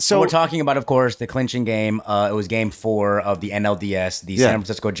 And so we're talking about, of course, the clinching game. It was game 4 of the NLDS, the San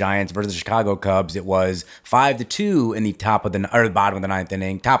Francisco Giants versus the Chicago Cubs. It was 5-2 in the bottom of the 9th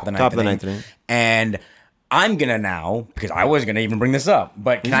inning, top of the ninth inning. And I'm going to now, because I wasn't going to even bring this up,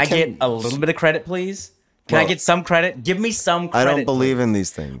 but can I get a little bit of credit, please? Can I get some credit? Give me some credit. I don't believe in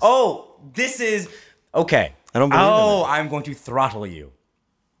these things. Oh, this is... Okay. I don't believe in it. I'm going to throttle you.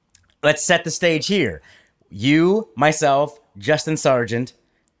 Let's set the stage here. You, myself, Justin Sargent,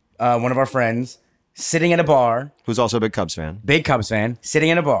 one of our friends, sitting at a bar. Who's also a big Cubs fan. Big Cubs fan, sitting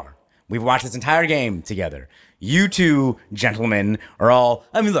in a bar. We've watched this entire game together. You two gentlemen are all...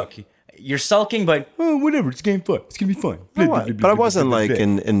 I mean, look, you're sulking, but whatever, it's game 5. It's going to be fun. But I wasn't like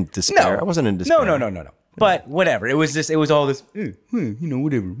in despair. I wasn't in despair. No. But whatever. It was all this,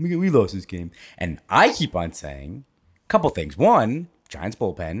 whatever. We lost this game. And I keep on saying a couple things. One, Giants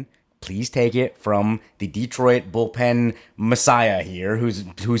bullpen. Please take it from the Detroit bullpen messiah here,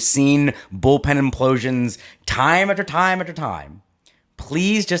 who's seen bullpen implosions time after time after time.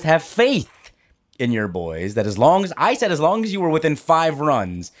 Please just have faith in your boys that as long as you were within 5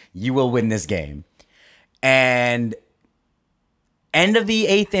 runs, you will win this game. And end of the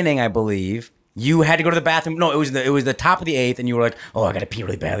 8th inning, I believe. You had to go to the bathroom. No, it was the top of the 8th, and you were like, "Oh, I got to pee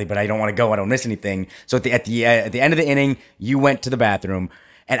really badly, but I don't want to go. I don't miss anything." So at the end of the inning, you went to the bathroom,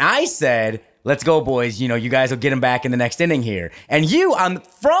 and I said, "Let's go, boys. You guys will get him back in the next inning here." And you,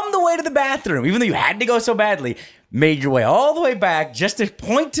 from the way to the bathroom, even though you had to go so badly, made your way all the way back just to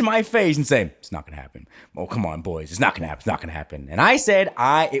point to my face and say, it's not going to happen. Oh, come on, boys. It's not going to happen. It's not going to happen. And I said,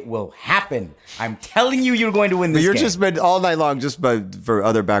 it will happen. I'm telling you, you're going to win this You're game. just been all night long, for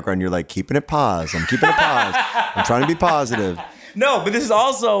other background, you're like, keeping it paused. I'm keeping it paused. I'm trying to be positive. No, but this is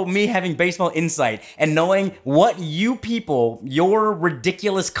also me having baseball insight and knowing what you people, your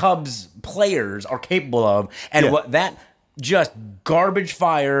ridiculous Cubs players are capable of, and what that just garbage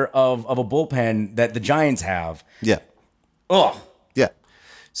fire of a bullpen that the Giants have. Yeah. Ugh. Yeah.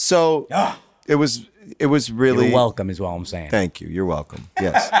 So it was really. You're welcome is all I'm saying. Thank you. You're welcome.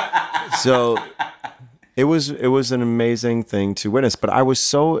 Yes. So it was an amazing thing to witness, but I was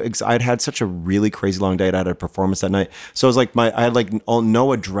so I'd had such a really crazy long day. I had a performance that night. So I was like, I had like no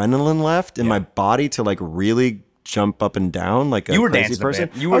adrenaline left in my body to like really jump up and down like a you were crazy dancing person.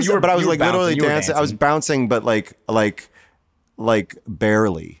 but I was like literally dancing. I was bouncing, but like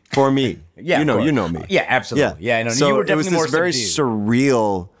barely for me. Yeah, you know me. Yeah, absolutely. Yeah, no, so you were definitely it was more this very subdued.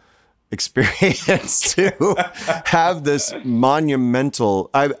 surreal experience to have this monumental.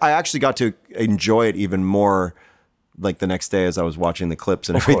 I actually got to enjoy it even more like the next day as I was watching the clips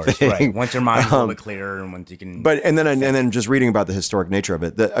and everything. Of course, right. Once your mind's a little bit clearer and once you can. And then just reading about the historic nature of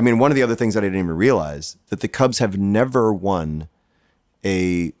it. One of the other things that I didn't even realize that the Cubs have never won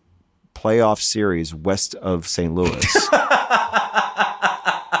a playoff series west of St. Louis.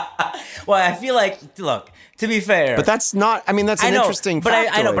 Well, I feel like, look, to be fair. But that's not, that's an interesting factoid.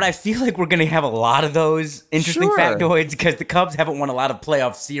 I know, but I feel like we're going to have a lot of those interesting Sure. factoids because the Cubs haven't won a lot of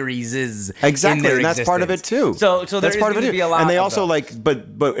playoff series. Exactly, in their and that's part of it too. So that's part of it to too. be a lot and they of also those.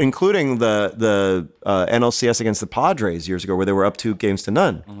 but including the NLCS against the Padres years ago, where they were up 2-0.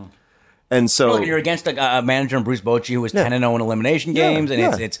 Mm-hmm. And so Look, you're against a manager in Bruce Bochy who was 10-0 in elimination games,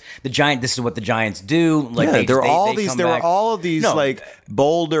 and it's the Giant. This is what the Giants do. Like there were all of these like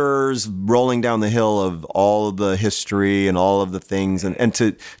boulders rolling down the hill of all of the history and all of the things,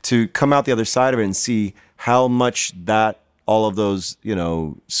 and to come out the other side of it and see how much that all of those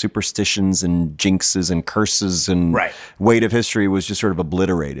superstitions and jinxes and curses and weight of history was just sort of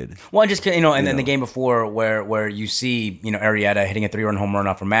obliterated. Well, just and then the game before where you see Arrieta hitting a 3-run home run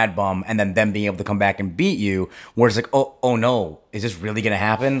off for Mad Bum, and then them being able to come back and beat you, where it's like, oh no, is this really gonna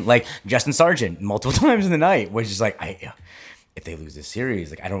happen? Like Justin Sargent multiple times in the night, which is like, if they lose this series,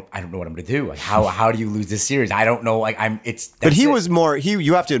 like I don't know what I'm gonna do. Like how do you lose this series? I don't know. Like But he was more.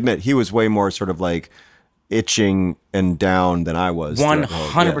 You have to admit he was way more sort of like itching and down than I was.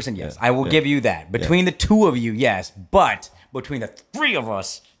 100% yes. I will give you that. Between the two of you, yes. But between the three of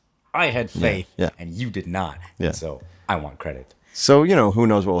us, I had faith and you did not. Yeah. And so I want credit. So, who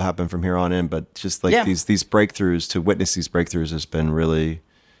knows what will happen from here on in, but just like these breakthroughs, to witness these breakthroughs has been really,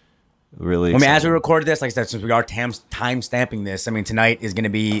 really exciting. As we record this, like I said, since we are time stamping this, tonight is going to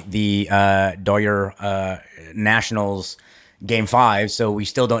be the Dodger Nationals Game 5, so we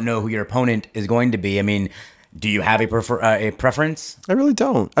still don't know who your opponent is going to be. Do you have a preference? I really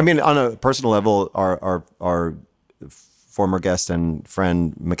don't. On a personal level, our former guest and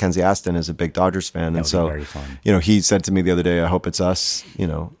friend Mackenzie Aston is a big Dodgers fan, and so very fun. He said to me the other day, "I hope it's us,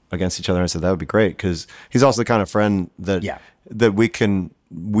 against each other." And I said that would be great because he's also the kind of friend that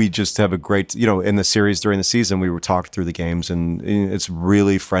we just have a great, in the series during the season, we were talked through the games and it's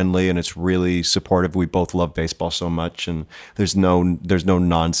really friendly and it's really supportive. We both love baseball so much and there's no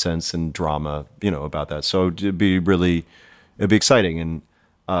nonsense and drama, about that. So it'd be exciting and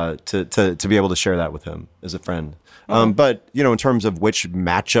to be able to share that with him as a friend. But in terms of which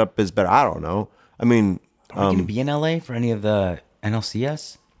matchup is better, I don't know. Are we going to be in LA for any of the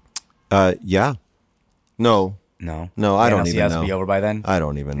NLCS? Yeah. No, I don't even know. Will be over by then? I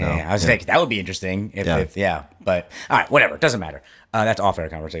don't even know. Yeah, I was thinking that would be interesting if but all right, whatever, it doesn't matter. That's off-air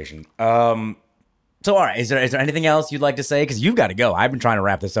conversation. So all right, is there anything else you'd like to say? Because you've got to go. I've been trying to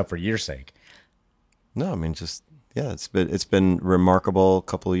wrap this up for your sake. No, it's been remarkable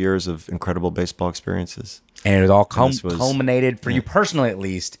couple of years of incredible baseball experiences. And it was all culminated for you personally, at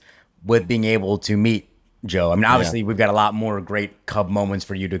least, with being able to meet Joe. Obviously, we've got a lot more great Cub moments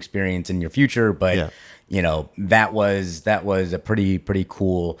for you to experience in your future, but that was a pretty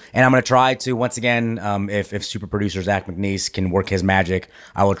cool. And I'm gonna try to once again, if super producer Zach McNeese can work his magic,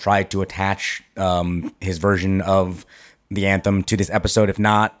 I will try to attach his version of the anthem to this episode. If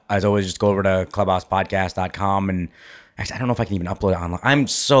not, as always, just go over to clubhousepodcast.com and actually, I don't know if I can even upload it online. I'm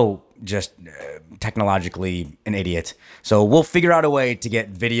so just technologically an idiot. So we'll figure out a way to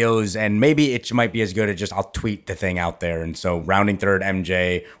get videos, and maybe it might be as good as just I'll tweet the thing out there. And so Rounding Third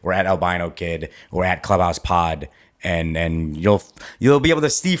MJ, we're at Albino Kid, we're at Clubhouse Pod, and you'll be able to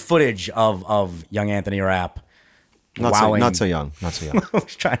see footage of young Anthony Rapp Not so young. Not so young. I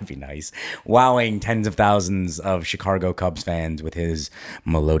was trying to be nice. Wowing tens of thousands of Chicago Cubs fans with his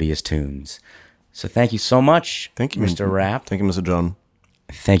melodious tunes. So thank you so much, Thank you, Mr. Rapp. Thank you, Mr. John.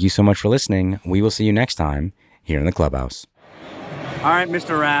 Thank you so much for listening. We will see you next time here in the clubhouse. All right,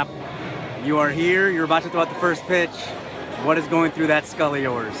 Mr. Rapp, you are here. You're about to throw out the first pitch. What is going through that skull of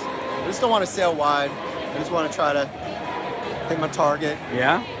yours? I just don't want to sail wide. I just want to try to hit my target.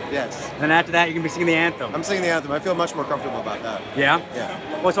 Yeah? Yes. Then after that, you're going to be singing the anthem. I'm singing the anthem. I feel much more comfortable about that. Yeah?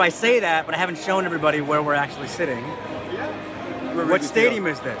 Yeah. Well, so I say that, but I haven't shown everybody where we're actually sitting. What stadium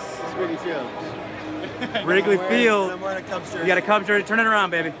is this? It's Wrigley Field. Wrigley Field. I'm wearing a Cubs jersey. You got a Cubs jersey. Turn it around,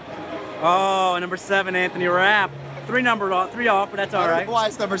 baby. Oh, number 7, Anthony Rapp. 3 off, but that's all right. Why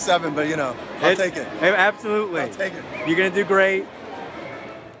it's number 7, but I'll take it. Absolutely. I'll take it. You're going to do great.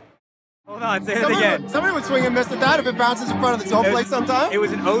 Hold on, say it again. Somebody would swing and miss at that if it bounces in front of the home plate sometime. It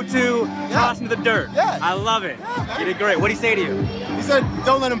was an 0-2 toss into the dirt. Yeah. I love it. Yeah, You did great. What did he say to you? He said,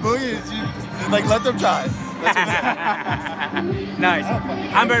 don't let them boo you. Let them try. That's what he said. Nice.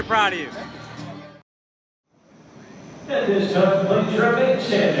 I'm very proud of you. At this time, please remain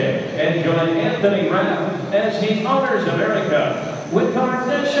standing and join Anthony Rapp as he honors America with our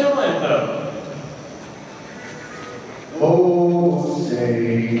national anthem. Oh,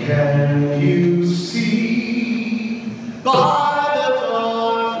 say, can you see by the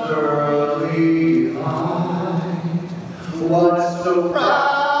dawn's early light what so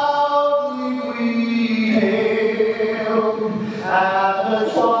proudly we hailed at the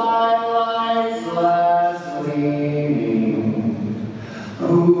twilight's last gleaming,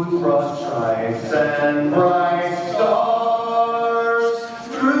 whose broad stripes and bright stars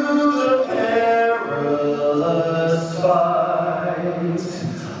through the perilous fight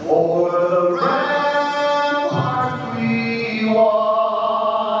o'er the ramparts we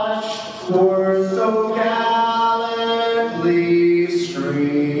watched were so gallantly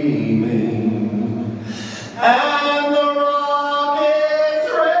streaming, and the rocket's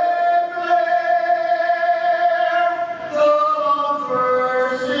red glare, the bombs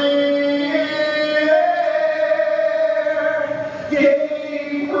bursting in air,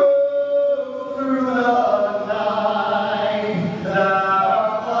 gave proof through the night that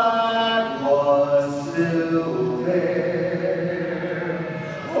our flag was still there.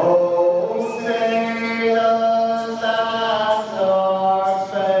 Oh, say does that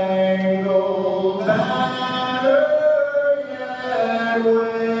star-spangled banner yet wave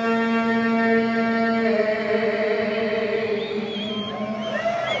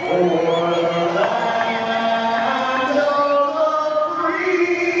o'er the land of the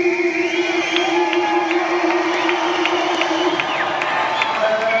free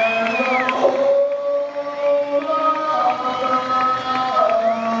and the whole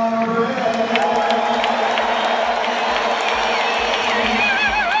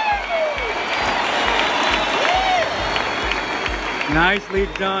Nicely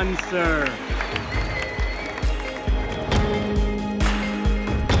done, sir.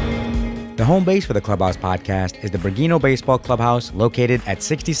 The home base for the Clubhouse podcast is the Bergino Baseball Clubhouse located at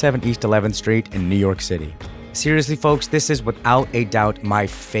 67 East 11th Street in New York City. Seriously, folks, this is without a doubt my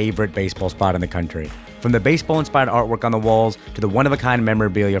favorite baseball spot in the country. From the baseball-inspired artwork on the walls to the one-of-a-kind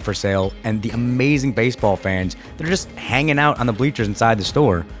memorabilia for sale and the amazing baseball fans that are just hanging out on the bleachers inside the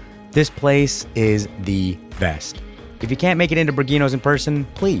store, this place is the best. If you can't make it into Bergino's in person,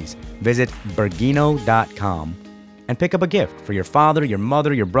 please visit Bergino.com and pick up a gift for your father, your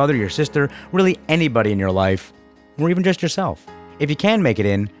mother, your brother, your sister, really anybody in your life, or even just yourself. If you can make it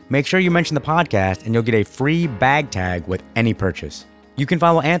in, make sure you mention the podcast and you'll get a free bag tag with any purchase. You can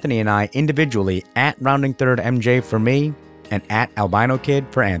follow Anthony and I individually at Rounding Third MJ for me and at Albino Kid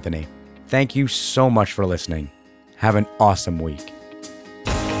for Anthony. Thank you so much for listening. Have an awesome week.